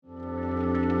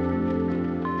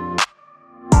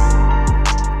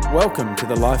Welcome to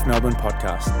the Life Melbourne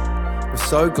podcast. We're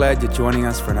so glad you're joining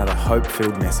us for another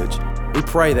hope-filled message. We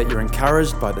pray that you're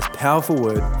encouraged by this powerful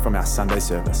word from our Sunday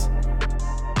service.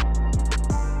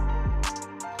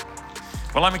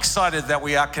 Well, I'm excited that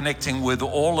we are connecting with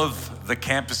all of the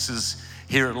campuses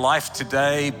here at Life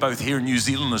today, both here in New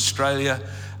Zealand, Australia,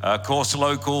 course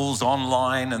locals,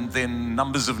 online, and then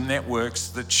numbers of networks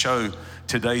that show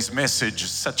today's message.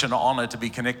 It's such an honor to be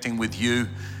connecting with you,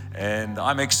 and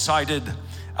I'm excited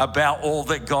about all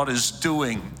that God is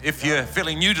doing. If you're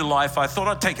feeling new to Life, I thought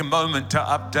I'd take a moment to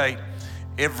update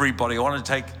everybody. I want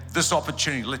to take this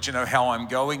opportunity to let you know how I'm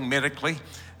going medically.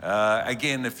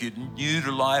 Again, if you're new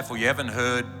to Life or you haven't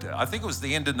heard, I think it was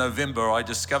the end of November, I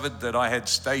discovered that I had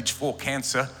stage 4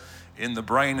 cancer in the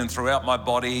brain and throughout my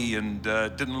body, and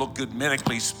didn't look good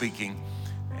medically speaking.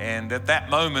 And at that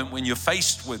moment, when you're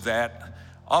faced with that,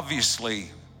 obviously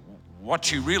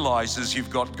what you realize is you've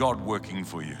got God working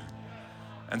for you.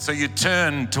 And so you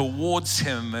turn towards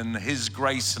Him and His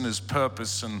grace and His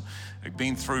purpose. And I've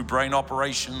been through brain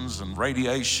operations and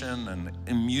radiation and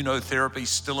immunotherapy,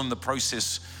 still in the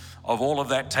process of all of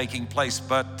that taking place.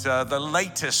 But the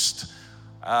latest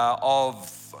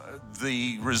of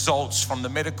the results from the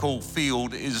medical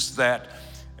field is that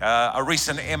a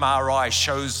recent MRI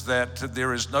shows that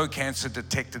there is no cancer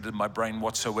detected in my brain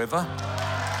whatsoever.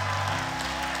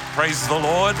 Praise the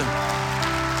Lord,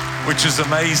 which is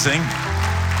amazing.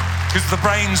 Because the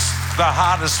brain's the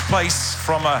hardest place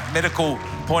from a medical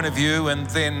point of view, and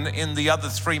then in the other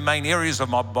 3 main areas of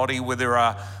my body where there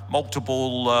are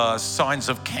multiple signs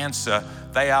of cancer,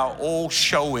 they are all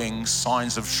showing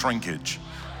signs of shrinkage.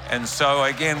 And so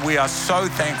again, we are so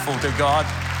thankful to God,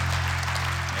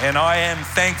 and I am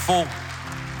thankful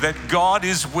that God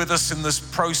is with us in this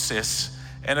process.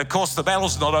 And of course, the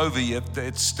battle's not over yet.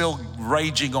 It's still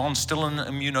raging on, still in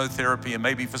immunotherapy, and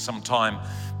maybe for some time.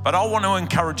 But I want to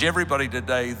encourage everybody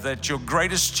today that your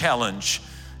greatest challenge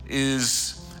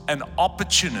is an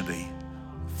opportunity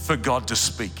for God to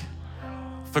speak,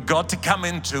 for God to come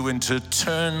into and to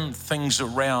turn things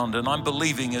around. And I'm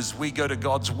believing as we go to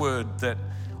God's word that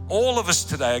all of us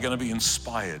today are going to be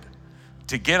inspired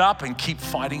to get up and keep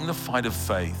fighting the fight of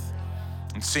faith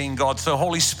and seeing God. So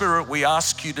Holy Spirit, we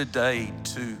ask you today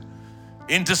to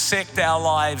intersect our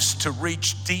lives, to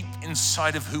reach deep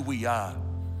inside of who we are.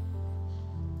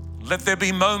 Let there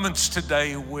be moments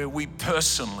today where we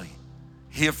personally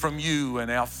hear from you and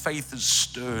our faith is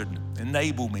stirred.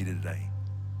 Enable me today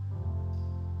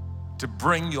to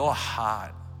bring your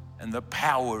heart and the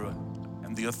power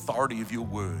and the authority of your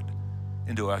word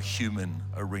into our human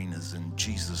arenas. In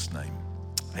Jesus' name,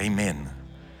 amen.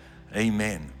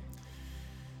 Amen.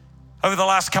 Over the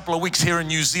last couple of weeks here in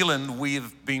New Zealand,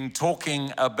 we've been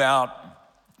talking about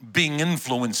being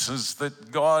influencers,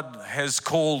 that God has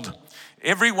called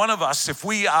every one of us. If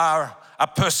we are a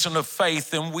person of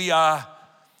faith, then we are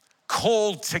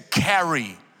called to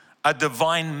carry a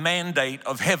divine mandate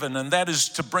of heaven, and that is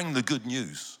to bring the good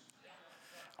news.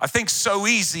 I think so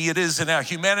easy it is in our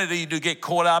humanity to get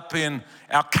caught up in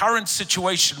our current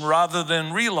situation rather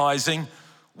than realizing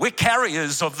we're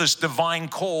carriers of this divine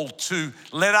call to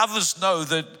let others know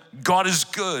that God is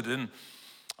good. And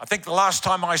I think the last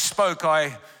time I spoke,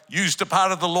 I used a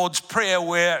part of the Lord's Prayer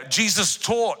where Jesus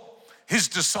taught His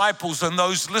disciples and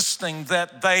those listening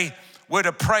that they were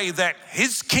to pray that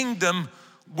His kingdom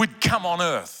would come on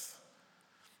earth,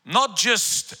 not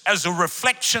just as a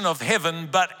reflection of heaven,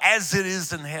 but as it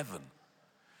is in heaven.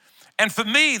 And for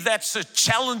me, that's a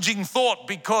challenging thought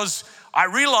because I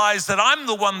realize that I'm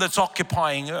the one that's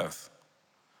occupying earth.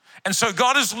 And so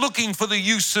God is looking for the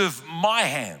use of my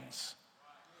hands,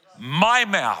 my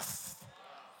mouth.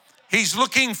 He's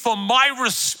looking for my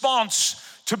response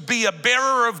to be a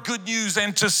bearer of good news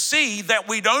and to see that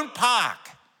we don't park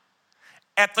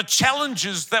at the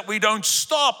challenges, that we don't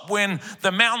stop when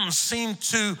the mountains seem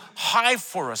too high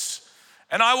for us.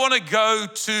 And I want to go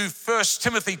to 1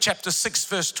 Timothy chapter 6,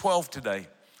 verse 12 today.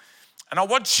 And I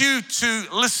want you to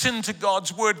listen to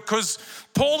God's word because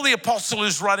Paul the apostle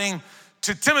is writing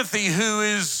to Timothy, who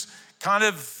is kind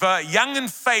of young in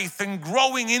faith and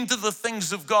growing into the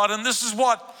things of God. And this is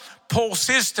what Paul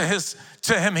says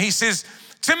to him. He says,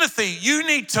 Timothy, you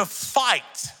need to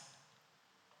fight.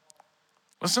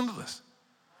 Listen to this.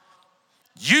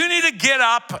 You need to get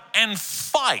up and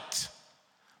fight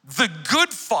the good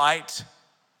fight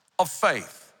of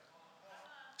faith.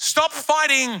 Stop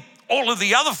fighting all of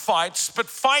the other fights, but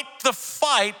fight the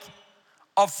fight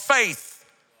of faith,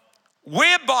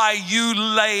 whereby you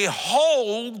lay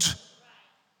hold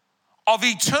of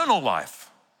eternal life.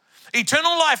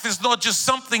 Eternal life is not just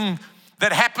something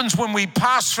that happens when we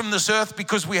pass from this earth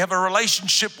because we have a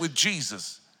relationship with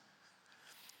Jesus.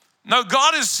 No,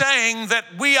 God is saying that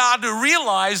we are to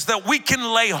realize that we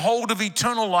can lay hold of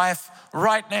eternal life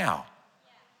right now.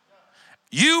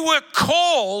 You were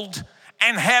called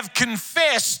and have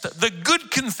confessed the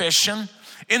good confession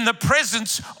in the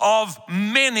presence of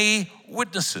many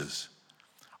witnesses.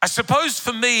 I suppose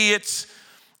for me, it's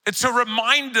a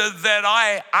reminder that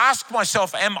I ask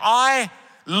myself, am I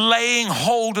laying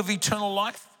hold of eternal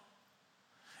life?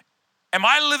 Am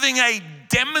I living a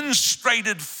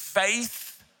demonstrated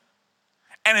faith?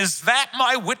 And is that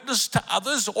my witness to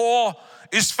others? Or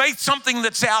is faith something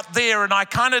that's out there and I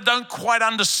kind of don't quite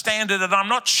understand it and I'm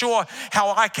not sure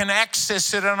how I can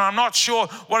access it and I'm not sure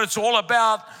what it's all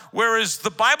about? Whereas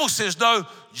the Bible says, no,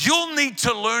 you'll need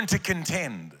to learn to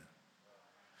contend.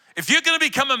 If you're going to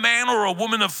become a man or a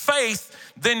woman of faith,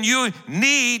 then you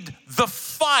need the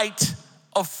fight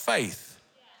of faith.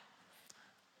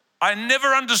 I never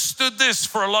understood this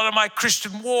for a lot of my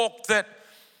Christian walk, that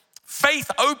faith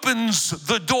opens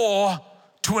the door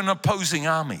to an opposing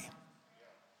army.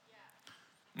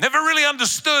 Never really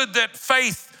understood that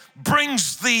faith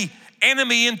brings the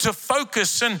enemy into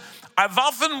focus. And I've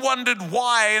often wondered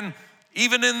why. And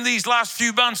even in these last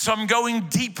few months, I'm going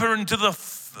deeper into the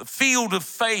field of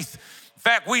faith. In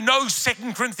fact, we know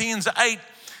 2 Corinthians 8,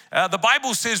 the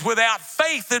Bible says, without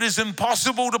faith, it is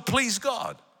impossible to please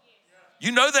God.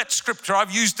 You know that scripture.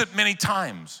 I've used it many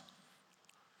times.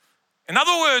 In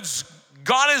other words,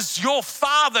 God is your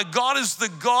Father. God is the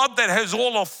God that has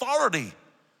all authority.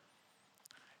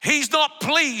 He's not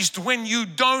pleased when you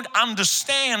don't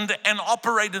understand and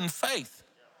operate in faith,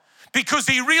 because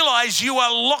he realizes you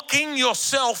are locking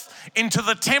yourself into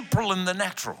the temporal and the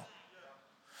natural.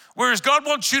 Whereas God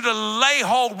wants you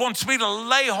to wants me to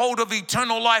lay hold of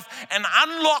eternal life and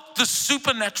unlock the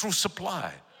supernatural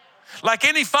supply. Like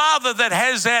any father that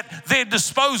has at their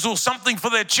disposal something for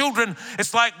their children,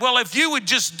 it's like, well, if you would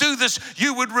just do this,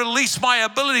 you would release my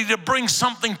ability to bring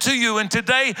something to you. And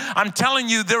today, I'm telling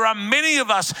you, there are many of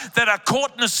us that are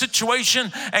caught in a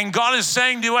situation, and God is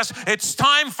saying to us, it's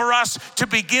time for us to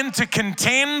begin to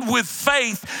contend with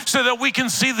faith so that we can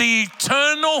see the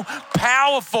eternal,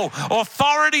 powerful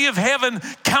authority of heaven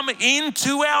come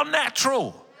into our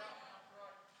natural.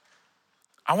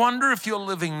 I wonder if you're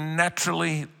living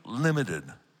naturally limited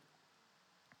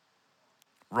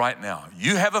right now.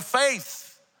 You have a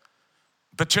faith,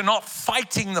 but you're not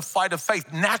fighting the fight of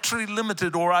faith. Naturally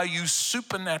limited, or are you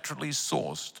supernaturally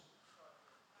sourced?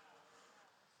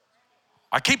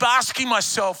 I keep asking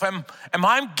myself, am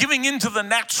I giving into the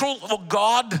natural or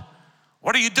God?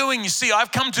 What are you doing? You see,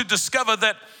 I've come to discover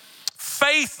that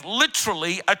faith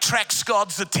literally attracts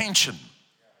God's attention.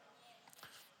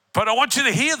 But I want you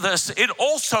to hear this, it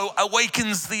also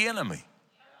awakens the enemy.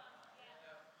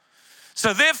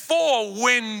 So therefore,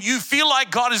 when you feel like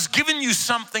God has given you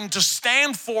something to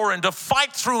stand for and to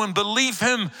fight through and believe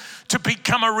him to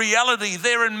become a reality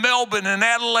there in Melbourne and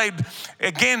Adelaide,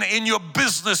 again, in your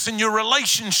business, in your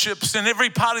relationships, in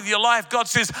every part of your life, God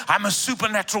says, I'm a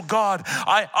supernatural God.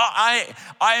 I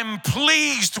am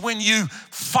pleased when you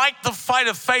fight the fight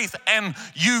of faith and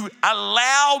you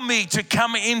allow me to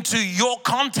come into your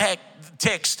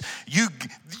context.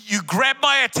 You grab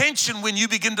my attention when you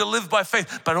begin to live by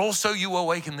faith, but also you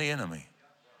awaken the enemy.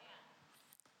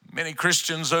 Many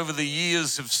Christians over the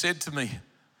years have said to me,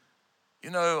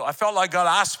 you know, I felt like God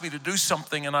asked me to do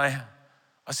something, and I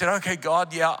said, okay,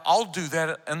 God, yeah, I'll do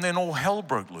that. And then all hell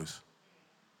broke loose.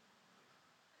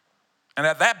 And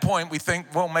at that point, we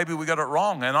think, well, maybe we got it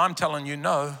wrong. And I'm telling you,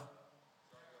 no.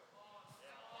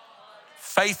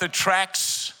 Faith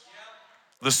attracts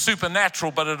the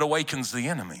supernatural, but it awakens the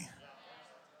enemy.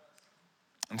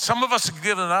 And some of us have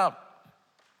given up.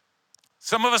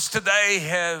 Some of us today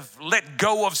have let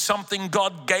go of something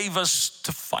God gave us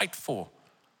to fight for.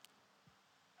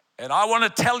 And I want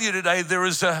to tell you today, there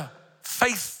is a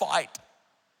faith fight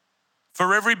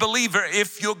for every believer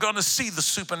if you're going to see the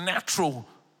supernatural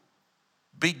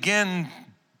begin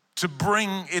to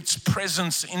bring its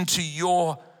presence into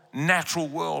your natural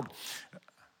world.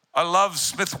 I love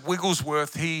Smith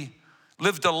Wigglesworth. He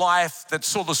lived a life that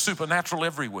saw the supernatural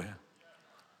everywhere.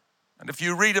 And if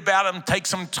you read about him, take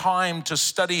some time to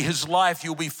study his life,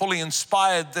 you'll be fully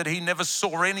inspired that he never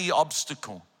saw any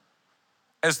obstacle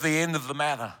as the end of the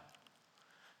matter.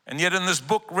 And yet in this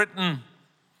book written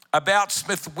about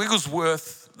Smith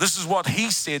Wigglesworth, this is what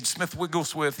he said, Smith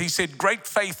Wigglesworth. He said, great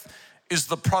faith is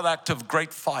the product of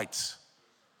great fights.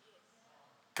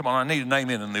 Come on, I need an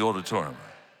amen in the auditorium.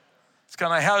 It's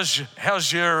kind of,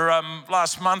 how's your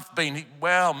last month been?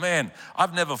 Well, man,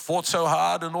 I've never fought so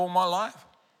hard in all my life.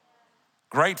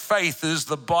 Great faith is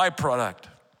the byproduct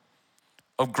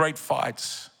of great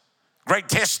fights. Great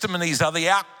testimonies are the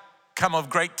come of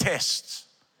great tests.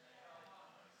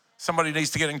 Somebody needs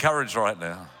to get encouraged right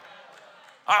now.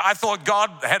 I thought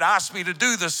God had asked me to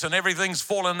do this and everything's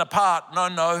fallen apart.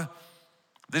 No.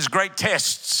 There's great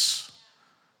tests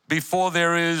before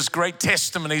there is great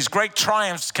testimonies. Great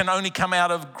triumphs can only come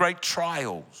out of great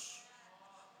trials.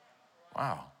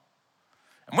 Wow.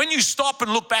 And when you stop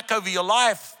and look back over your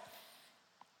life,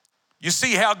 you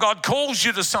see how God calls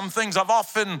you to some things. I've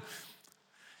often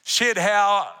shared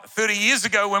how 30 years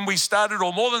ago when we started,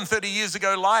 or more than 30 years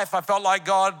ago, life, I felt like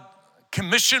God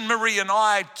commissioned Marie and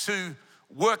I to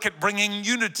work at bringing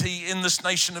unity in this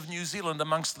nation of New Zealand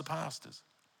amongst the pastors.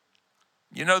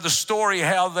 You know the story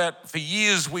how that for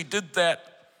years we did that.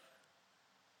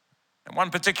 And one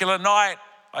particular night,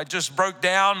 I just broke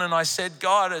down and I said,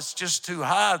 God, it's just too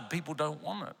hard. People don't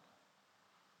want it.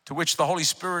 To which the Holy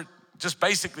Spirit just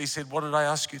basically said, what did I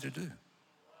ask you to do?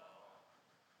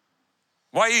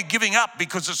 Why are you giving up?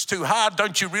 Because it's too hard.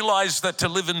 Don't you realize that to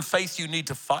live in faith, you need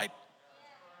to fight?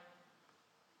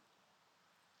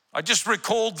 I just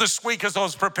recalled this week as I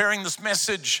was preparing this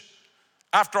message,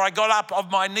 after I got up off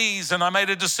my knees and I made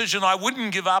a decision I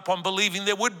wouldn't give up on believing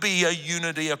there would be a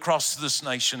unity across this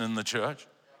nation in the church.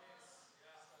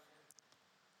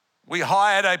 We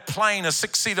hired a plane, a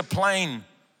 6-seater plane.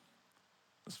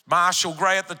 Marshall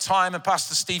Gray at the time and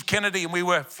Pastor Steve Kennedy, and we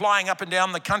were flying up and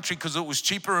down the country because it was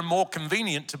cheaper and more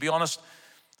convenient, to be honest,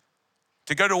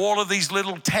 to go to all of these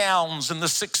little towns in the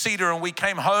 6-seater. And we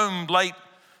came home late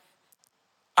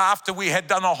after we had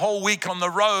done a whole week on the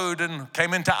road and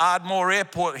came into Ardmore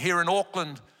Airport here in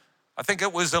Auckland. I think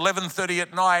it was 11:30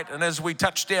 at night, and as we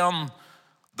touched down,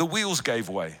 the wheels gave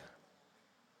way.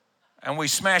 And we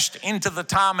smashed into the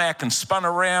tarmac and spun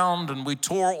around, and we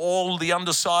tore all the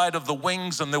underside of the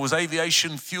wings, and there was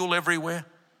aviation fuel everywhere.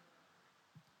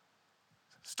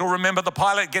 Still remember the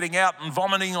pilot getting out and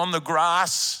vomiting on the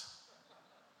grass.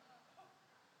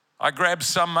 I grabbed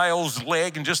some male's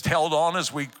leg and just held on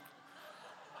as we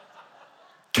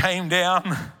came down.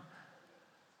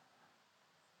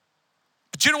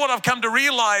 But you know what I've come to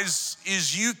realize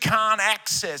is you can't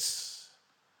access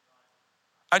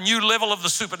a new level of the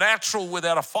supernatural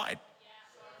without a fight.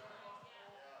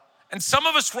 And some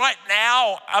of us right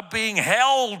now are being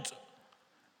held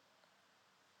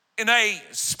in a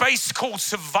space called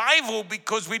survival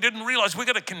because we didn't realize we're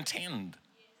going to contend.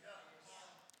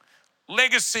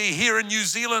 Legacy here in New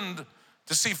Zealand,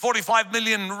 to see 45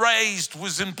 million raised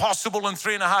was impossible in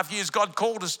 3.5 years. God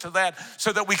called us to that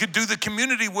so that we could do the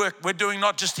community work we're doing,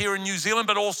 not just here in New Zealand,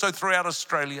 but also throughout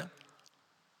Australia.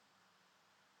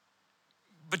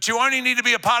 But you only need to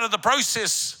be a part of the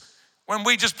process when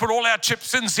we just put all our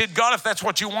chips in and said, God, if that's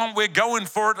what you want, we're going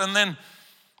for it. And then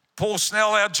Paul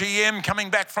Snell, our GM, coming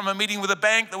back from a meeting with a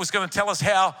bank that was going to tell us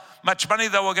how much money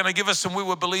they were going to give us, and we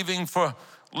were believing for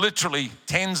literally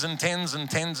tens and tens and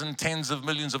tens and tens of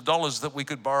millions of dollars that we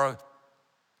could borrow.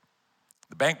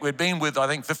 The bank we'd been with, I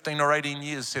think 15 or 18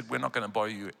 years, said, we're not going to borrow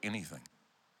you anything.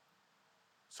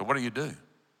 So what do you do?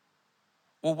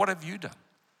 Well, what have you done?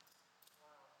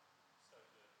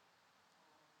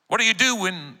 What do you do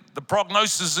when the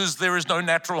prognosis is there is no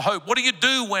natural hope? What do you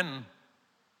do when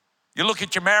you look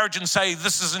at your marriage and say,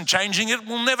 this isn't changing, it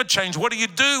will never change? What do you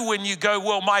do when you go,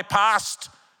 well, my past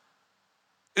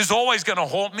is always going to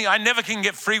haunt me, I never can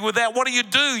get free with that? What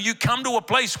do? You come to a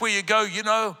place where you go, you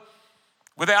know,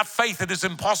 without faith it is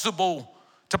impossible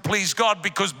to please God,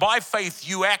 because by faith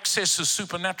you access a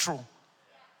supernatural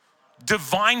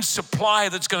divine supply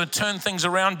that's going to turn things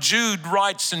around. Jude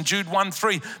writes in Jude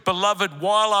 1:3, beloved,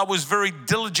 while I was very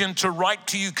diligent to write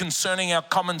to you concerning our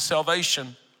common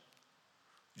salvation,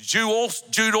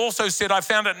 Jude also said, I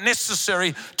found it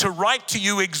necessary to write to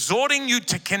you, exhorting you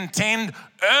to contend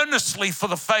earnestly for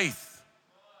the faith.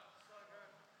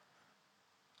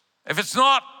 If it's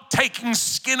not taking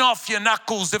skin off your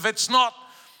knuckles, if it's not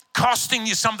costing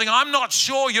you something, I'm not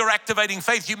sure you're activating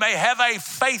faith. You may have a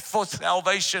faith for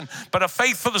salvation, but a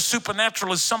faith for the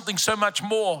supernatural is something so much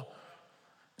more.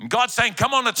 And God's saying,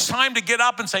 come on, it's time to get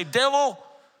up and say, devil,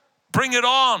 bring it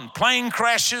on. Plane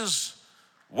crashes,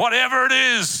 whatever it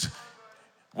is,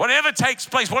 whatever takes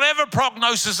place, whatever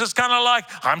prognosis, is kind of like,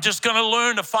 I'm just going to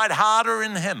learn to fight harder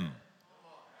in Him.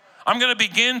 I'm going to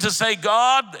begin to say,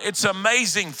 God, it's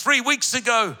amazing. 3 weeks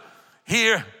ago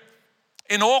here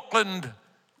in Auckland,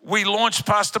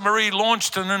 Pastor Marie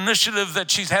launched an initiative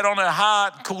that she's had on her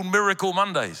heart called Miracle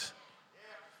Mondays.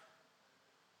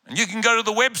 And you can go to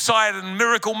the website, and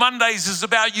Miracle Mondays is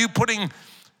about you putting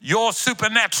your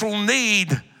supernatural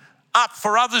need up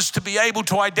for others to be able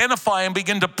to identify and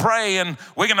begin to pray, and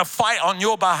we're going to fight on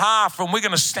your behalf, and we're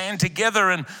going to stand together.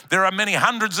 And there are many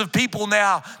hundreds of people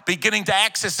now beginning to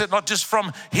access it, not just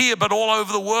from here but all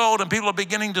over the world. And people are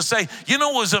beginning to say, you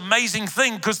know, it was an amazing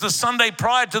thing, because the Sunday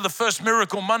prior to the first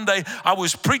Miracle Monday, I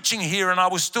was preaching here and I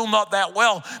was still not that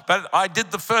well, but I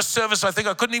did the first service. I think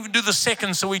I couldn't even do the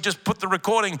second, so we just put the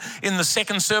recording in the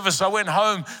second service. I went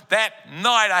home that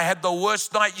night. I had the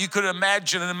worst night you could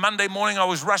imagine, and Monday morning I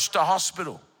was rushed to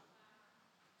hospital.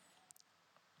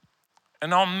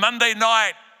 And on Monday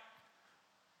night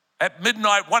at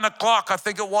midnight, 1 o'clock, I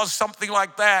think it was, something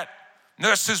like that,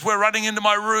 nurses were running into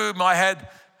my room. I had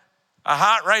a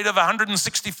heart rate of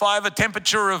 165, a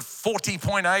temperature of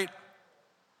 40.8.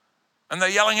 And they're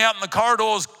yelling out in the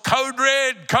corridors, code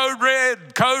red, code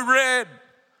red, code red.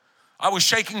 I was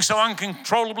shaking so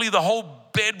uncontrollably, the whole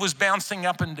bed was bouncing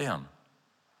up and down.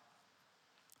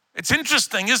 It's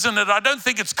interesting, isn't it? I don't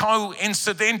think it's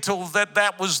coincidental that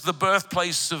that was the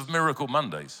birthplace of Miracle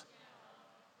Mondays.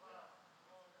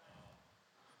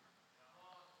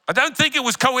 I don't think it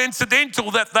was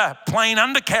coincidental that the plane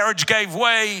undercarriage gave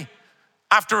way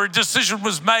after a decision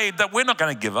was made that we're not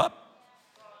going to give up.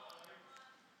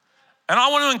 And I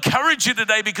want to encourage you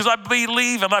today, because I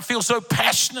believe and I feel so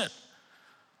passionate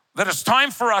that it's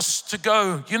time for us to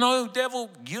go, you know, devil,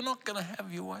 you're not going to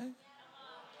have your way.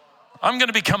 I'm going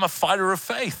to become a fighter of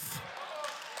faith.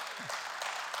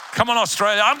 Come on,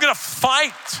 Australia. I'm going to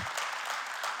fight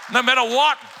no matter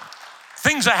what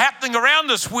things are happening around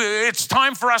us. It's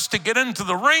time for us to get into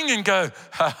the ring and go,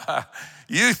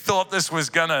 you thought this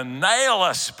was going to nail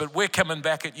us, but we're coming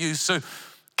back at you. So a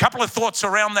couple of thoughts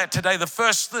around that today. The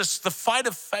first, the fight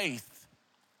of faith.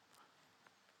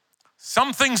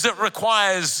 Some things that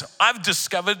requires, I've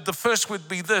discovered, the first would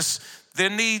be this: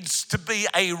 there needs to be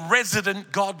a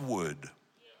resident God word.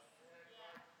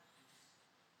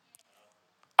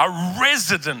 A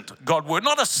resident God word,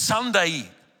 not a Sunday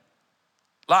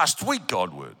last week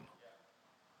God word.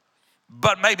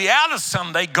 But maybe out of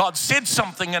Sunday, God said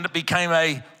something and it became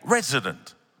a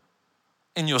resident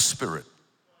in your spirit.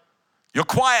 Your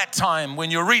quiet time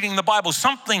when you're reading the Bible,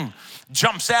 something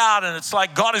jumps out and it's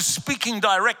like God is speaking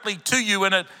directly to you,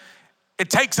 and it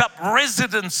takes up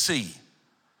residency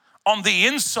on the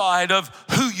inside of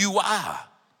who you are.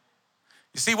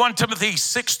 You see, 1 Timothy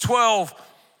 6:12,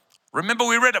 remember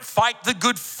we read it, fight the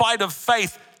good fight of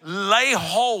faith, lay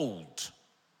hold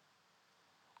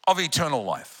of eternal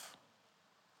life.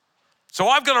 So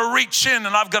I've got to reach in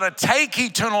and I've got to take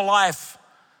eternal life,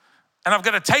 and I've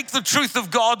got to take the truth of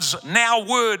God's now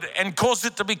word and cause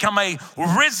it to become a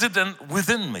resident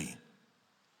within me.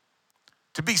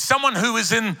 To be someone who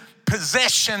is in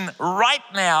possession right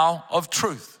now of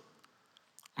truth.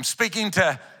 I'm speaking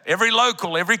to every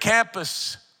local, every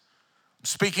campus. I'm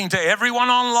speaking to everyone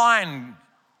online.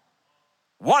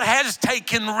 What has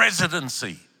taken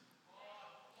residency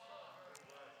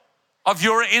of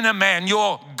your inner man,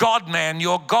 your God man,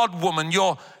 your God woman,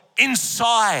 your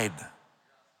inside?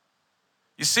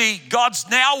 You see, God's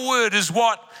now word is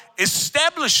what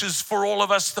establishes for all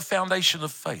of us the foundation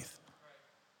of faith.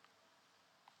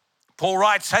 Paul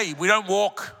writes, hey, we don't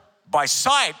walk by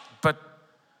sight, but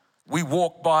we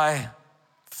walk by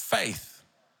faith.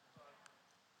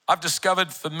 I've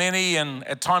discovered for many, and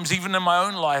at times even in my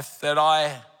own life, that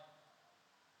I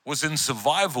was in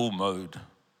survival mode.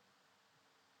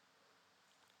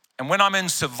 And when I'm in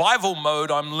survival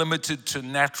mode, I'm limited to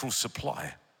natural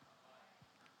supply.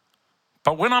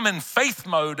 But when I'm in faith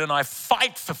mode and I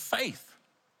fight for faith,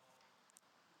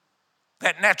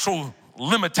 that natural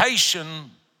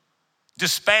limitation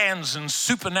disbands and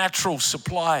supernatural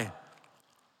supply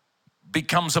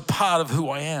becomes a part of who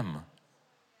I am.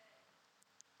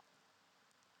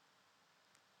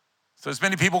 So as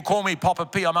many people call me Papa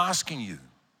P, I'm asking you,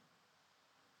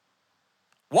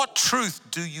 what truth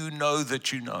do you know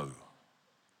that you know?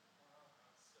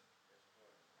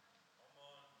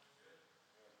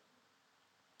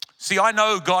 See, I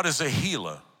know God is a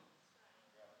healer,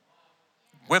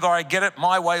 whether I get it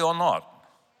my way or not.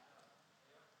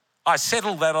 I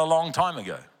settled that a long time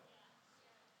ago.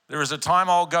 There is a time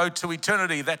I'll go to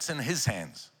eternity, that's in His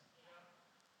hands.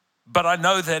 But I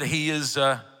know that He is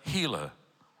a healer.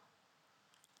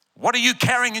 What are you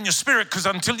carrying in your spirit? Because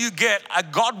until you get a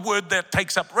God word that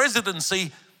takes up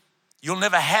residency, you'll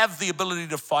never have the ability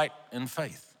to fight in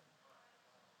faith.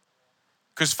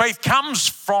 Because faith comes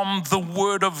from the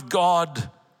word of God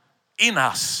in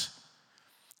us.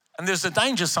 And there's a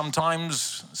danger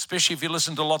sometimes, especially if you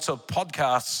listen to lots of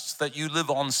podcasts, that you live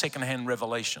on secondhand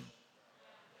revelation.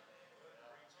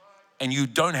 And you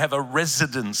don't have a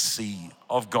residency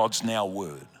of God's now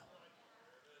word.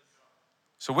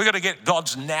 So we're going to get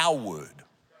God's now word.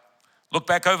 Look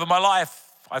back over my life.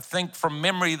 I think from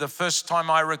memory, the first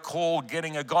time I recall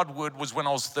getting a God word was when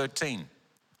I was 13.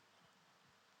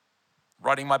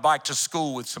 Riding my bike to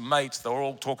school with some mates, they were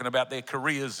all talking about their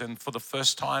careers, and for the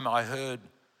first time I heard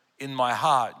in my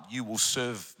heart, you will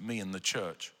serve me in the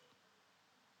church.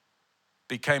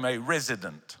 Became a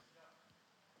resident.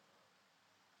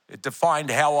 It defined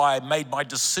how I made my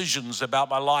decisions about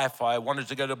my life. I wanted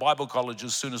to go to Bible college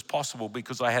as soon as possible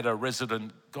because I had a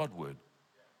resident God word.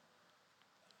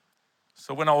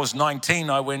 So when I was 19,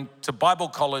 I went to Bible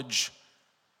college.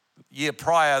 The year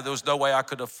prior, there was no way I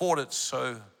could afford it,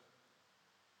 so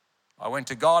I went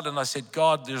to God and I said,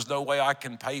 God, there's no way I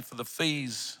can pay for the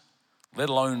fees, let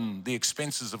alone the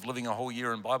expenses of living a whole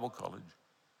year in Bible college.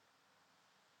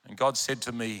 And God said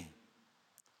to me,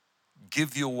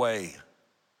 give your way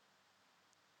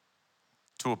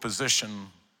to a position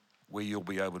where you'll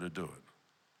be able to do it.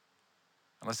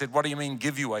 And I said, what do you mean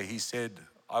give your way? He said,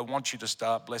 I want you to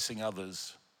start blessing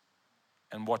others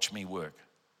and watch me work.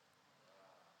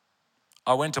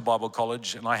 I went to Bible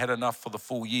college and I had enough for the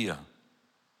full year.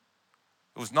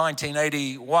 It was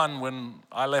 1981 when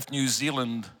I left New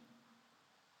Zealand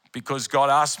because God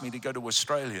asked me to go to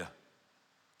Australia.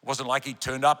 It wasn't like he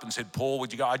turned up and said, Paul,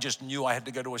 would you go? I just knew I had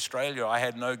to go to Australia. I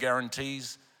had no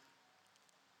guarantees.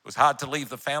 It was hard to leave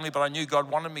the family, but I knew God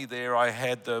wanted me there. I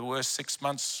had the worst 6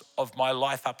 months of my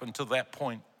life up until that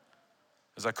point,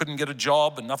 as I couldn't get a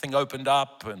job and nothing opened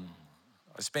up, and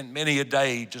I spent many a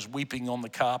day just weeping on the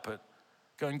carpet,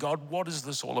 going, God, what is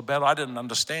this all about? I didn't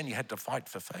understand you had to fight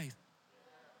for faith.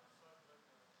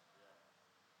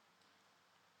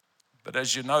 But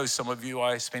as you know, some of you,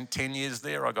 I spent 10 years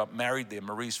there. I got married there.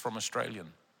 Marie's from Australia.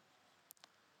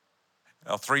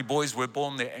 Our 3 boys were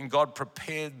born there, and God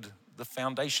prepared the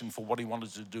foundation for what he wanted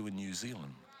to do in New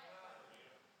Zealand.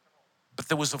 But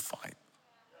there was a fight.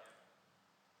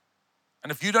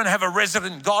 And if you don't have a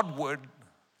resident God word,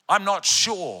 I'm not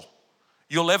sure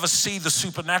you'll ever see the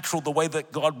supernatural the way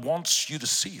that God wants you to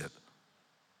see it.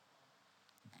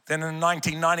 Then in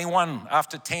 1991,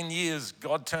 after 10 years,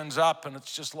 God turns up and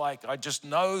it's just like, I just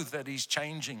know that he's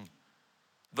changing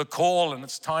the call and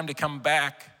it's time to come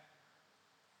back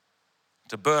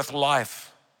to birth life.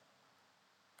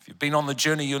 If you've been on the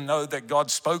journey, you'll know that God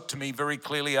spoke to me very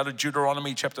clearly out of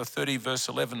Deuteronomy chapter 30, verse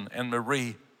 11, and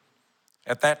Marie.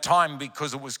 At that time,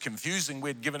 because it was confusing,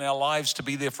 we'd given our lives to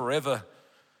be there forever.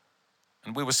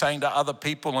 And we were saying to other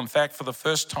people, in fact, for the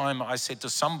first time, I said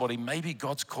to somebody, maybe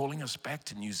God's calling us back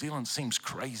to New Zealand. Seems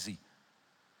crazy.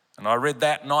 And I read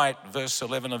that night, verse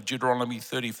 11 of Deuteronomy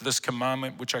 30, for this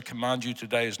commandment which I command you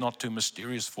today is not too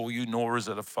mysterious for you, nor is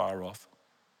it afar off.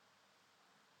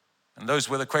 And those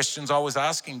were the questions I was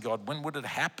asking God. When would it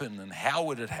happen and how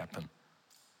would it happen?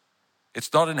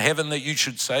 It's not in heaven that you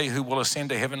should say, who will ascend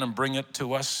to heaven and bring it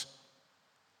to us,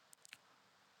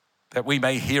 that we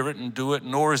may hear it and do it,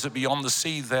 nor is it beyond the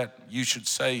sea that you should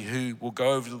say, who will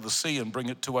go over to the sea and bring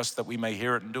it to us that we may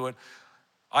hear it and do it.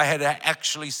 I had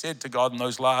actually said to God in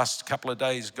those last couple of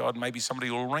days, God, maybe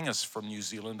somebody will ring us from New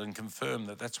Zealand and confirm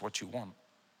that that's what you want.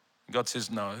 And God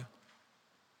says, no.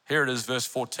 Here it is, verse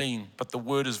 14, but the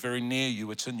word is very near you.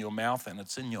 It's in your mouth and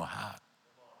it's in your heart.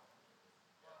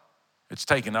 It's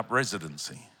taken up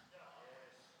residency.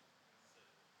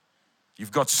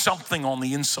 You've got something on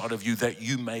the inside of you that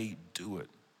you may do it.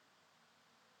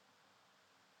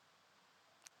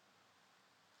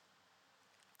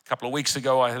 A couple of weeks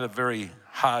ago, I had a very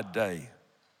hard day.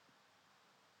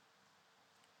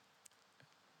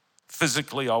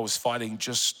 Physically, I was fighting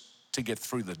just to get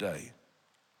through the day.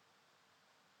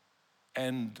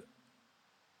 And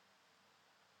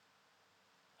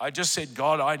I just said,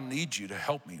 God, I need you to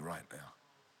help me right now.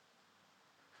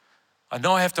 I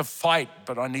know I have to fight,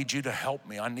 but I need you to help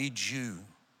me. I need you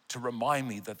to remind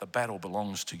me that the battle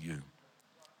belongs to you.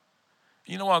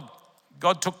 You know what?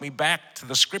 God took me back to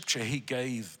the scripture he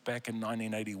gave back in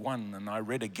 1981, and I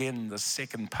read again the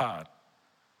second part,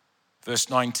 verse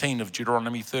 19 of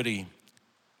Deuteronomy 30.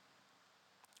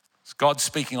 It's God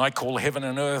speaking, I call heaven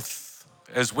and earth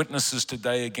as witnesses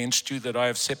today against you that I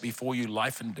have set before you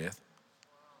life and death,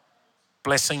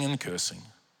 blessing and cursing.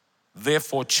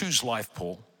 Therefore choose life,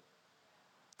 Paul,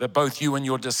 that both you and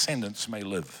your descendants may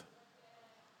live,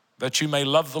 that you may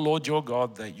love the Lord your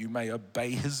God, that you may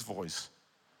obey his voice.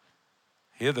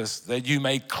 Hear this, that you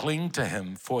may cling to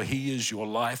him, for he is your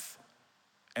life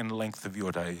and length of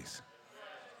your days.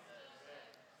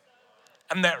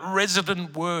 And that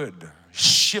resident word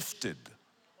shifted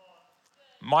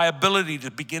my ability to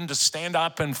begin to stand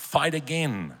up and fight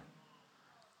again.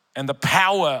 And the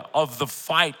power of the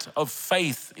fight of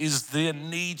faith is there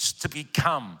needs to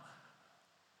become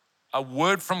a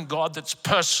word from God that's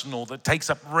personal, that takes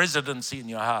up residency in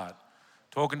your heart.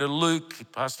 Talking to Luke,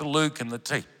 Pastor Luke and the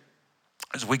team,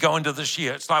 as we go into this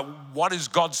year, it's like, what is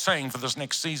God saying for this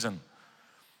next season?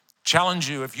 Challenge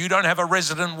you, if you don't have a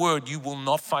resident word, you will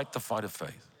not fight the fight of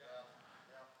faith.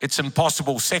 It's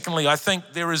impossible. Secondly, I think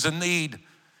there is a need,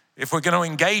 if we're going to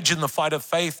engage in the fight of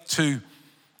faith, to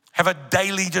have a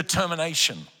daily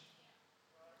determination.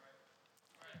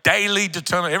 Daily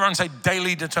determination. Everyone say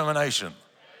daily determination.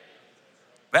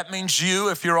 That means you,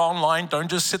 if you're online, don't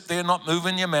just sit there not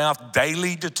moving your mouth.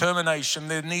 Daily determination.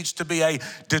 There needs to be a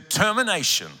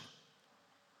determination.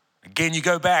 Again, you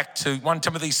go back to 1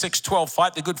 Timothy 6:12,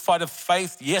 fight the good fight of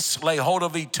faith. Yes, lay hold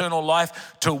of eternal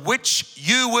life to which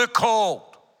you were called.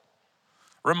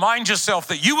 Remind yourself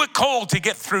that you were called to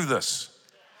get through this.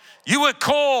 You were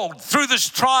called through this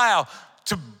trial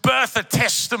to birth a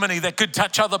testimony that could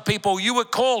touch other people. You were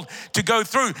called to go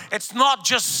through. It's not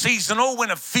just seasonal when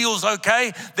it feels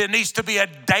okay. There needs to be a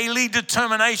daily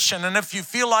determination. And if you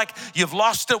feel like you've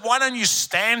lost it, why don't you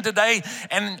stand today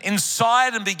and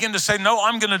inside and begin to say, no,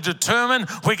 I'm going to determine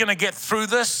we're going to get through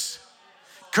this.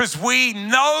 Because we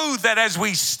know that as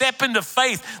we step into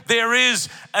faith, there is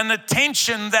an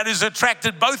attention that is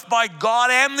attracted both by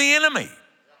God and the enemy.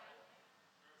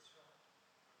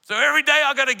 So every day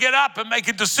I got to get up and make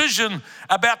a decision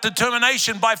about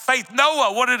determination by faith.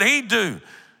 Noah, what did he do?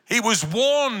 He was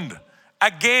warned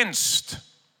against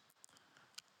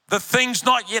the things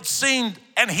not yet seen,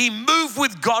 and he moved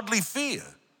with godly fear.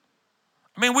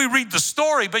 I mean, we read the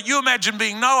story, but you imagine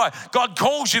being Noah. God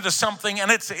calls you to something and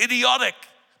it's idiotic.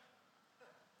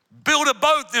 Build a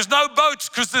boat. There's no boats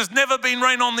because there's never been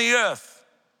rain on the earth.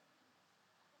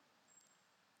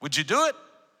 Would you do it?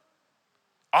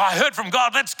 Oh, I heard from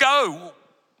God, let's go.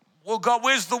 Well, God,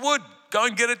 where's the wood? Go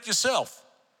and get it yourself.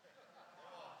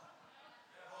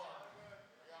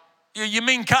 You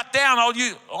mean cut down?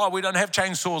 Oh, we don't have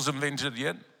chainsaws invented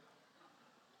yet.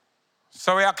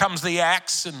 So out comes the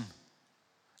axe, and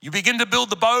you begin to build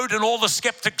the boat, and all the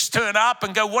skeptics turn up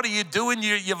and go, what are you doing?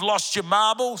 You've lost your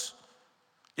marbles.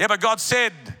 Yeah, but God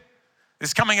said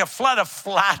there's coming a flood.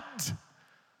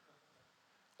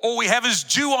 All we have is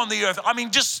dew on the earth. I mean,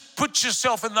 just put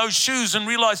yourself in those shoes and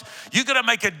realize you got to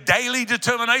make a daily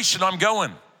determination. I'm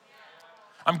going.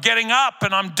 I'm getting up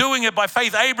and I'm doing it by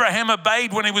faith. Abraham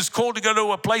obeyed when he was called to go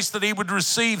to a place that he would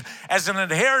receive as an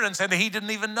inheritance, and he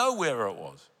didn't even know where it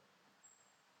was.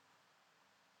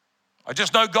 I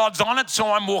just know God's on it,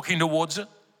 so I'm walking towards it.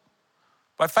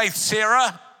 By faith,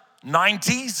 Sarah,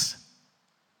 90s.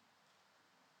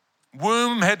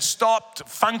 Womb had stopped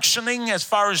functioning as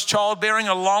far as childbearing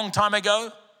a long time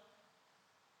ago.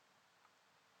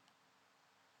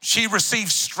 She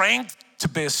received strength to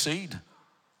bear seed.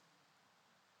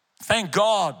 Thank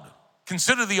God.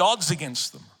 Consider the odds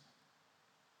against them.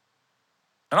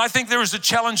 And I think there is a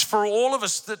challenge for all of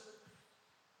us that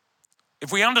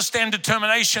if we understand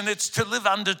determination, it's to live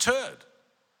undeterred.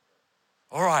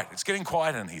 All right, it's getting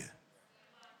quiet in here.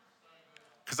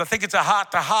 Because I think it's a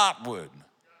heart-to-heart word.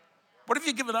 What have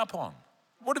you given up on?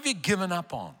 What have you given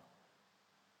up on?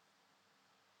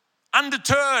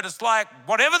 Undeterred, it's like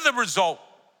whatever the result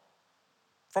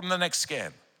from the next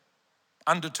scan,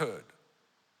 undeterred.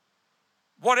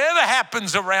 Whatever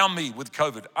happens around me with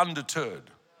COVID, undeterred.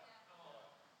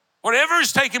 Whatever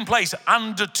is taking place,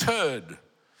 undeterred.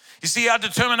 You see, our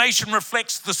determination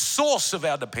reflects the source of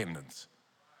our dependence.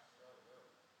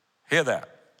 Hear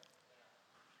that.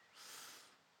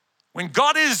 When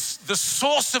God is the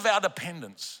source of our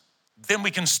dependence, then we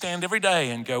can stand every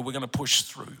day and go, we're going to push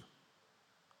through.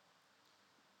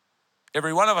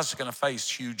 Every one of us is going to face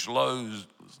huge lows,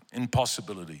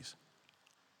 impossibilities.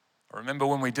 I remember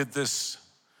when we did this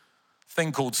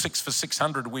thing called 6 for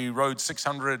 600, we rode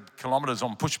 600 kilometers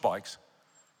on push bikes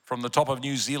from the top of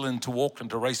New Zealand to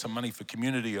Auckland to raise some money for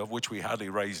community, of which we hardly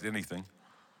raised anything.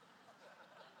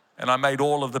 And I made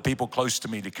all of the people close to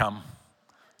me to come.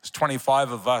 There's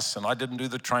 25 of us, and I didn't do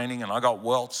the training, and I got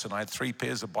welts, and I had 3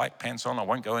 pairs of bike pants on. I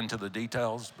won't go into the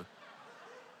details, but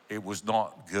it was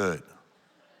not good.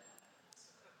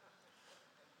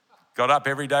 Got up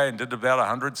every day and did about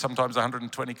 100, sometimes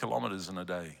 120 kilometers in a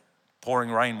day. Pouring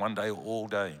rain one day, all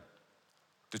day.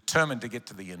 Determined to get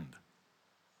to the end.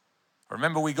 I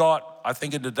remember we got, I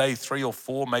think into day 3 or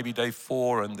 4, maybe day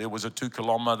 4, and there was a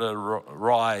 2-kilometer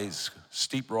rise,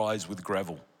 steep rise with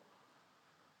gravel.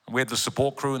 We had the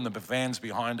support crew and the vans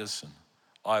behind us, and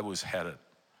I had it.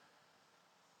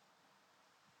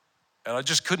 And I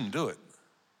just couldn't do it.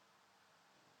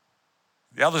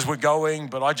 The others were going,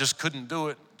 but I just couldn't do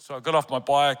it. So I got off my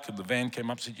bike, and the van came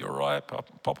up and said, "You all right,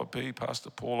 Papa P, Pastor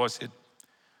Paul?" I said,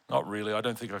 "Not really, I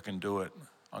don't think I can do it."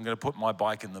 I'm going to put my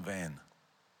bike in the van.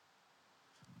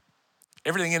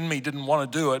 Everything in me didn't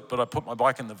want to do it, but I put my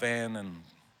bike in the van and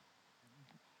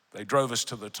they drove us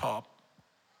to the top.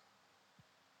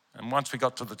 And once we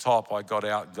got to the top, I got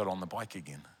out and got on the bike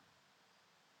again.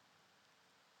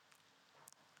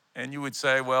 And you would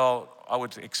say, well, I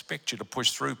would expect you to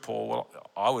push through, Paul. Well,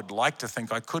 I would like to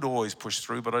think I could always push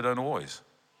through, but I don't always.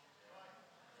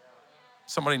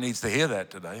 Somebody needs to hear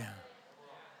that today.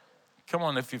 Come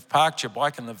on, if you've parked your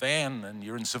bike in the van and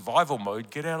you're in survival mode,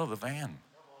 get out of the van.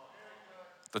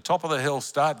 The top of the hill,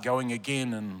 start going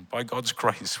again, and by God's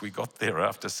grace, we got there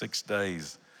after 6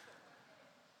 days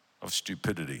of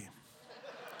stupidity.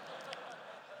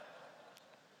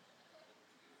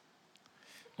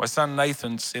 My son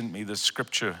Nathan sent me this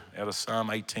scripture out of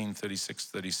Psalm 18, 36,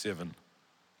 37.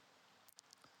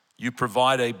 You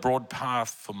provide a broad path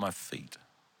for my feet,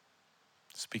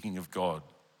 speaking of God,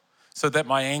 so that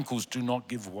my ankles do not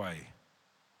give way.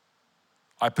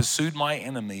 I pursued my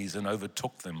enemies and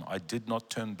overtook them. I did not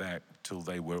turn back till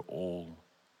they were all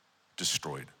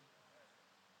destroyed.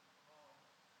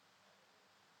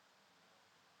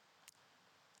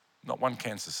 Not one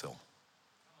cancer cell.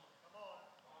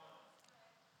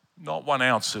 Not 1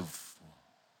 ounce of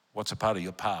what's a part of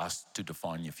your past to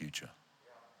define your future.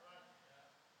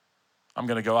 I'm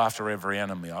going to go after every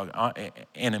enemy.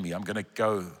 I'm going to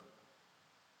go,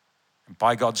 and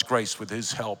by God's grace, with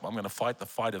his help, I'm going to fight the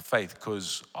fight of faith,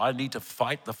 because I need to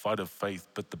fight the fight of faith,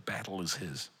 but the battle is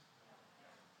his.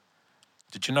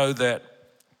 Did you know that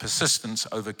persistence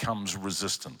overcomes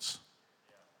resistance?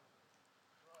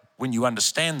 When you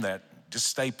understand that, just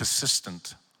stay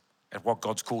persistent at what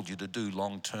God's called you to do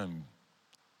long term.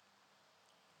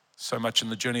 So much in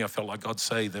the journey I felt like God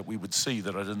say that we would see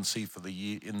that I didn't see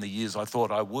in the years I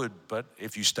thought I would, but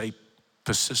if you stay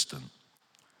persistent,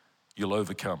 you'll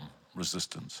overcome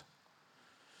resistance.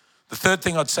 The third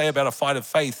thing I'd say about a fight of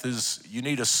faith is you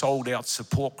need a sold out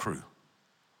support crew.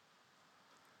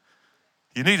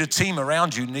 You need a team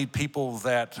around you. You need people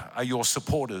that are your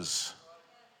supporters.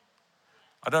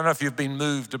 I don't know if you've been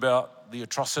moved about the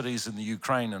atrocities in the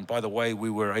Ukraine, and by the way, we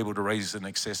were able to raise in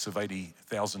excess of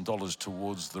 $80,000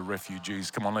 towards the refugees.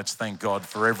 Come on, let's thank God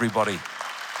for everybody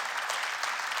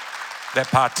that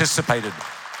participated.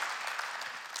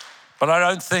 But I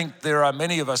don't think there are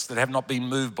many of us that have not been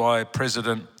moved by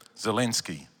President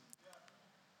Zelensky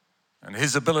and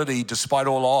his ability, despite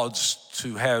all odds,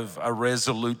 to have a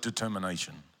resolute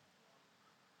determination.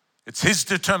 It's his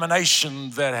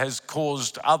determination that has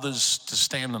caused others to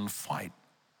stand and fight.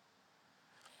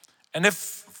 And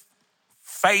if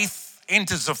faith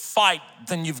enters a fight,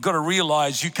 then you've got to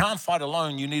realize you can't fight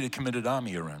alone. You need a committed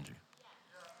army around you.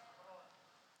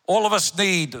 All of us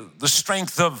need the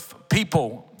strength of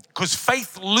people, because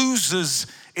faith loses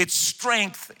its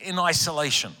strength in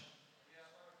isolation.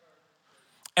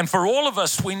 And for all of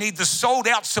us, we need the sold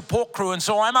out support crew. And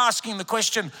so I'm asking the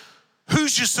question,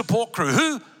 who's your support crew?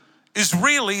 Who is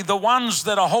really the ones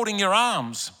that are holding your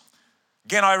arms?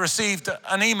 Again, I received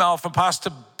an email from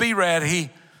Pastor B-Rad. He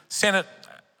sent it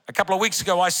a couple of weeks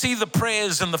ago. I see the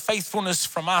prayers and the faithfulness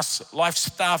from us, life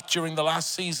staff, during the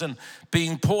last season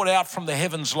being poured out from the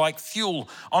heavens like fuel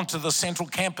onto the central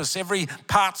campus, every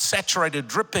part saturated,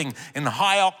 dripping in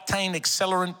high-octane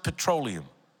accelerant petroleum.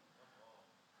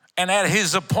 And at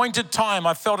his appointed time,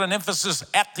 I felt an emphasis,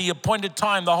 at the appointed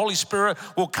time, the Holy Spirit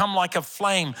will come like a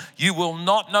flame. You will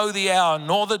not know the hour,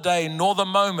 nor the day, nor the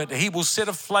moment. He will set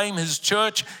aflame his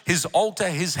church, his altar,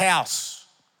 his house.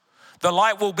 The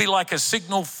light will be like a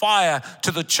signal fire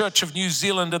to the Church of New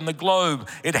Zealand and the globe.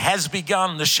 It has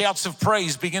begun. The shouts of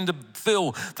praise begin to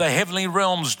fill the heavenly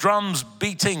realms, drums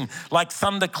beating like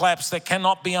thunderclaps that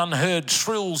cannot be unheard,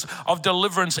 shrills of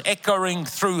deliverance echoing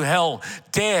through hell,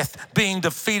 death being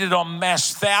defeated en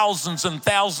masse, thousands and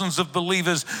thousands of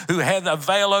believers who had a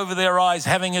veil over their eyes,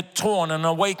 having it torn, an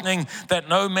awakening that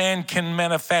no man can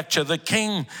manufacture. The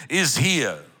King is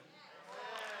here.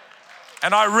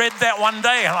 And I read that one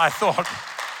day and I thought,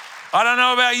 I don't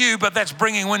know about you, but that's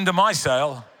bringing wind to my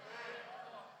sail.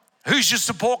 Who's your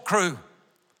support crew?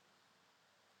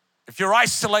 If you're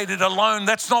isolated alone,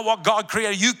 that's not what God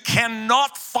created. You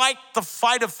cannot fight the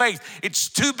fight of faith. It's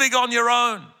too big on your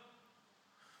own.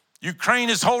 Ukraine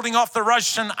is holding off the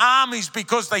Russian armies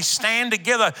because they stand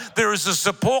together. There is a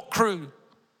support crew.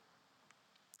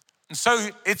 And so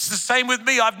it's the same with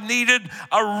me. I've needed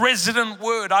a resident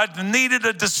word. I've needed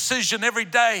a decision every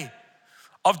day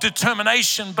of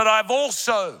determination, but I've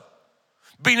also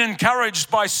been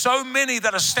encouraged by so many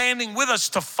that are standing with us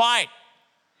to fight.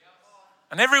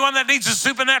 And everyone that needs a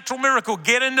supernatural miracle,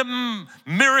 get into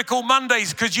Miracle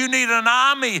Mondays, because you need an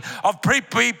army of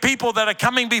people that are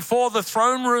coming before the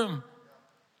throne room.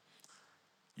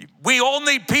 We all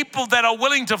need people that are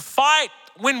willing to fight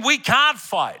when we can't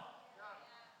fight.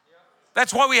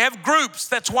 That's why we have groups.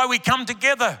 That's why we come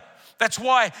together. That's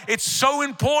why it's so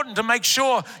important to make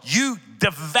sure you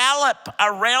develop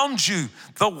around you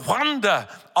the wonder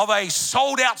of a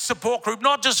sold-out support group,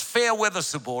 not just fair weather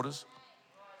supporters,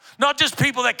 not just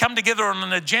people that come together on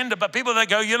an agenda, but people that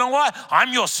go, you know what?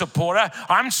 I'm your supporter.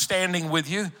 I'm standing with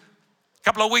you. A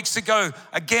couple of weeks ago,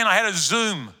 again, I had a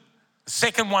Zoom, the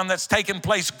second one that's taken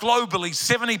place globally,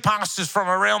 70 pastors from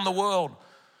around the world.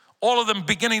 All of them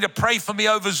beginning to pray for me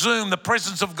over Zoom. The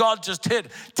presence of God just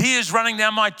hit. Tears running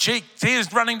down my cheek,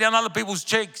 tears running down other people's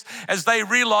cheeks as they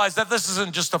realize that this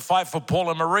isn't just a fight for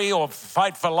Paul and Marie or a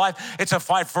fight for life. It's a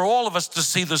fight for all of us to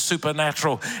see the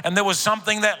supernatural. And there was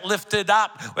something that lifted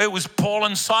up. It was Paul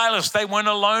and Silas. They weren't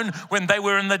alone when they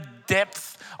were in the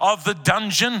depth of the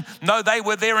dungeon. No, they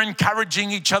were there encouraging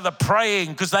each other,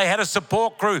 praying, because they had a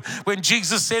support crew. When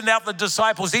Jesus sent out the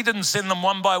disciples, he didn't send them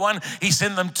one by one. He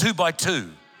sent them two by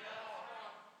two.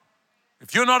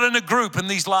 If you're not in a group in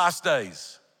these last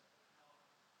days,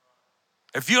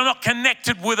 if you're not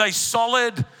connected with a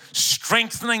solid,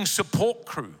 strengthening support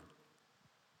crew,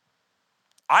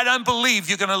 I don't believe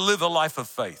you're going to live a life of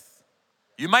faith.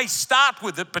 You may start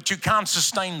with it, but you can't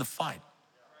sustain the fight.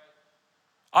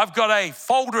 I've got a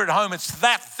folder at home. It's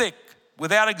that thick,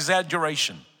 without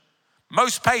exaggeration.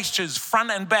 Most pages,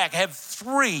 front and back, have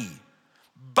 3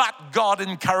 but God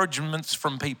encouragements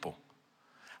from people.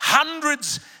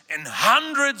 Hundreds and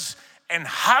hundreds and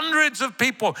hundreds of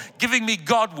people giving me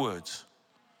God words,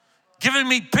 giving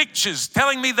me pictures,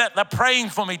 telling me that they're praying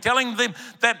for me, telling them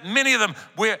that many of them,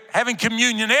 we're having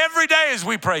communion every day as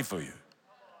we pray for you.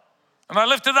 And I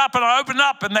lift it up and I open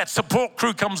up and that support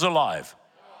crew comes alive.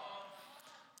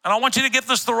 And I want you to get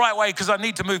this the right way because I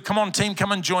need to move. Come on, team,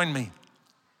 come and join me.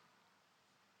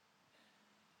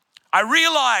 I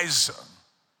realize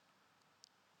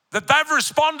that they've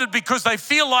responded because they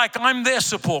feel like I'm their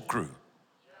support crew.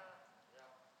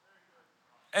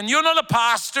 And you're not a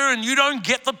pastor and you don't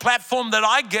get the platform that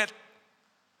I get,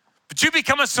 but you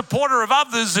become a supporter of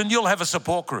others and you'll have a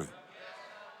support crew.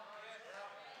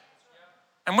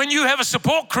 And when you have a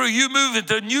support crew, you move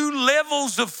into new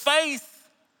levels of faith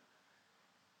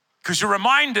because you're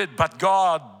reminded, but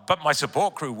God, but my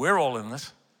support crew, we're all in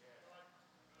this.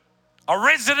 A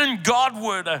resident God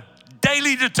word, a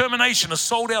daily determination, a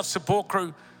sold-out support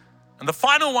crew. And the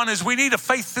final one is we need a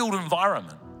faith-filled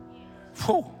environment.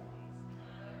 Whew.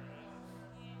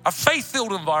 A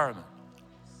faith-filled environment.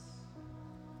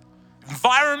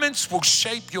 Environments will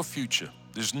shape your future.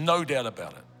 There's no doubt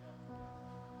about it.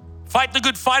 Fight the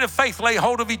good fight of faith. Lay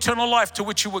hold of eternal life to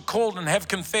which you were called and have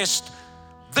confessed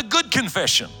the good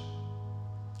confession.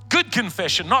 Good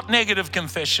confession, not negative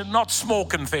confession, not small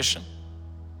confession.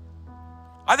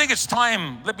 I think it's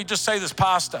time, let me just say this,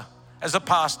 pastor, as the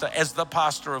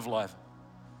pastor of life.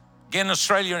 Again, in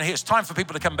Australia and here, it's time for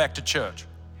people to come back to church.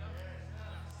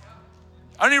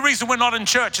 Only reason we're not in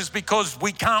church is because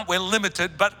we can't, we're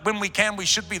limited, but when we can, we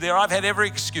should be there. I've had every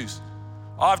excuse.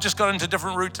 Oh, I've just got into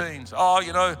different routines. Oh,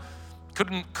 you know,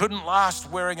 couldn't last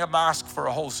wearing a mask for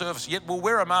a whole service. Yet we'll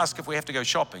wear a mask if we have to go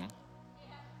shopping.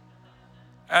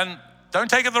 And don't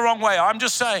take it the wrong way. I'm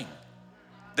just saying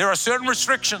there are certain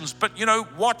restrictions, but you know,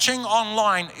 watching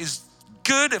online is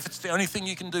good if it's the only thing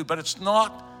you can do, but it's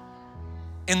not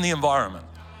in the environment.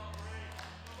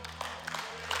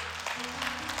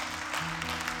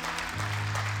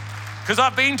 Because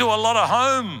I've been to a lot of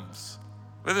homes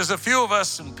where there's a few of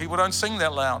us and people don't sing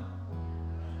that loud.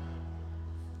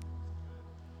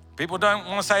 People don't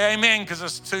want to say amen because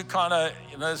it's too kind of,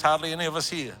 you know, there's hardly any of us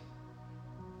here.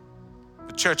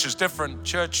 The church is different.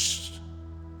 Church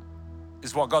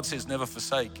is what God says, never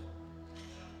forsake.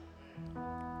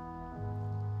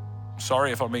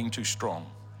 Sorry if I'm being too strong.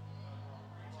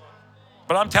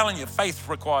 But I'm telling you, faith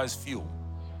requires fuel.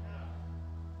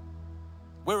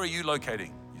 Where are you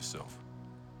locating yourself?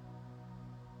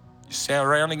 You're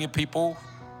surrounding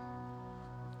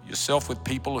yourself with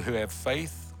people who have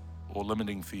faith or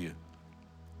limiting fear.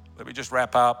 Let me just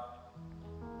wrap up.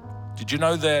 Did you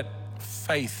know that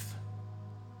faith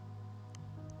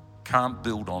can't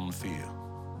build on fear?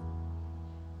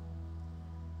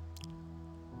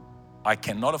 I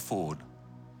cannot afford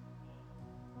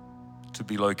to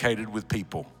be located with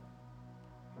people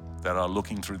that are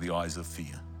looking through the eyes of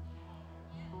fear.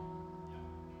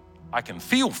 I can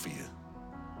feel fear,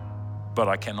 but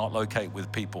I cannot locate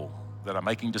with people that are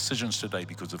making decisions today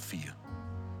because of fear.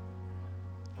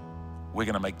 We're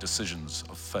going to make decisions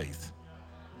of faith.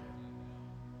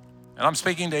 And I'm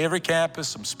speaking to every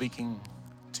campus. I'm speaking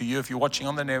to you if you're watching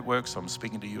on the networks. I'm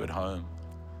speaking to you at home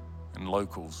and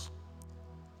locals.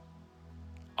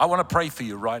 I want to pray for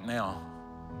you right now.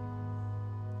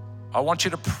 I want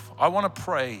to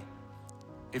pray.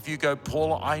 If you go,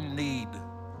 Paul, I need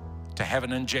to have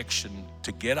an injection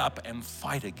to get up and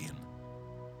fight again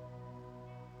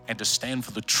and to stand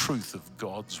for the truth of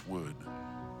God's word.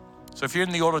 So if you're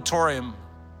in the auditorium,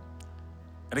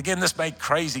 and again, this may be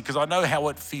crazy because I know how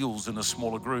it feels in a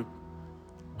smaller group.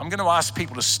 I'm going to ask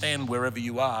people to stand wherever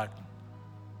you are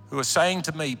who are saying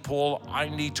to me, Paul, I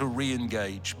need to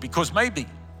re-engage because maybe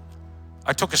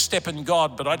I took a step in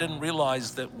God, but I didn't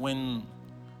realize that when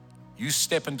you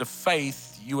step into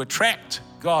faith, you attract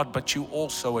God, but you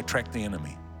also attract the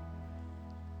enemy.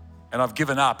 And I've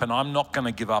given up, and I'm not going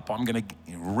to give up. I'm going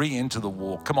to re-enter the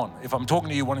war. Come on, if I'm talking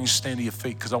to you, why don't you stand to your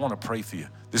feet because I want to pray for you.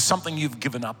 There's something you've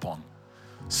given up on,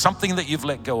 something that you've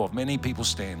let go of. Many people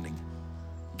standing.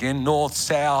 Again, north,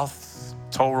 south,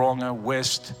 Tauranga,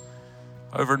 west,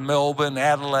 over in Melbourne,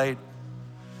 Adelaide.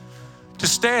 To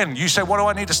stand. You say, what do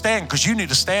I need to stand? Because you need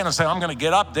to stand and say, I'm going to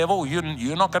get up, devil.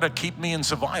 You're not going to keep me in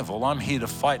survival. I'm here to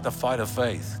fight the fight of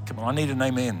faith. Come on, I need an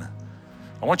amen.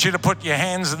 I want you to put your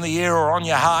hands in the air or on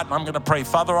your heart, and I'm going to pray.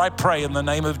 Father, I pray in the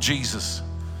name of Jesus.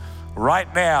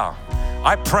 Right now,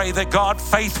 I pray that God,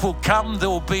 faith will come. There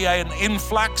will be an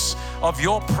influx of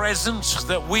your presence,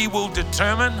 that we will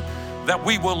determine, that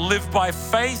we will live by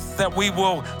faith, that we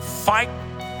will fight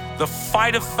the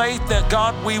fight of faith, that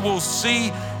God, we will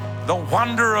see the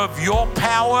wonder of your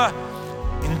power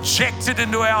injected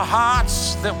into our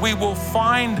hearts, that we will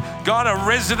find, God, a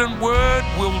resident word.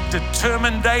 We'll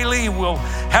determine daily, we'll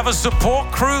have a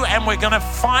support crew, and we're going to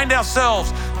find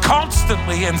ourselves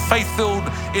constantly in faith-filled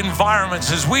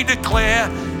environments as we declare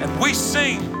and we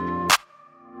sing.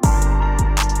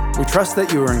 We trust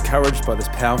that you are encouraged by this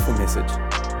powerful message.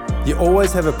 You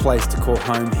always have a place to call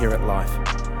home here at Life,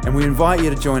 and we invite you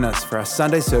to join us for our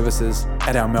Sunday services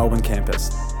at our Melbourne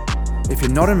campus. If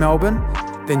you're not in Melbourne,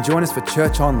 then join us for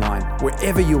church online,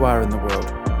 wherever you are in the world.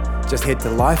 Just head to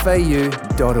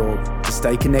lifeau.org to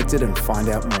stay connected and find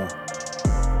out more.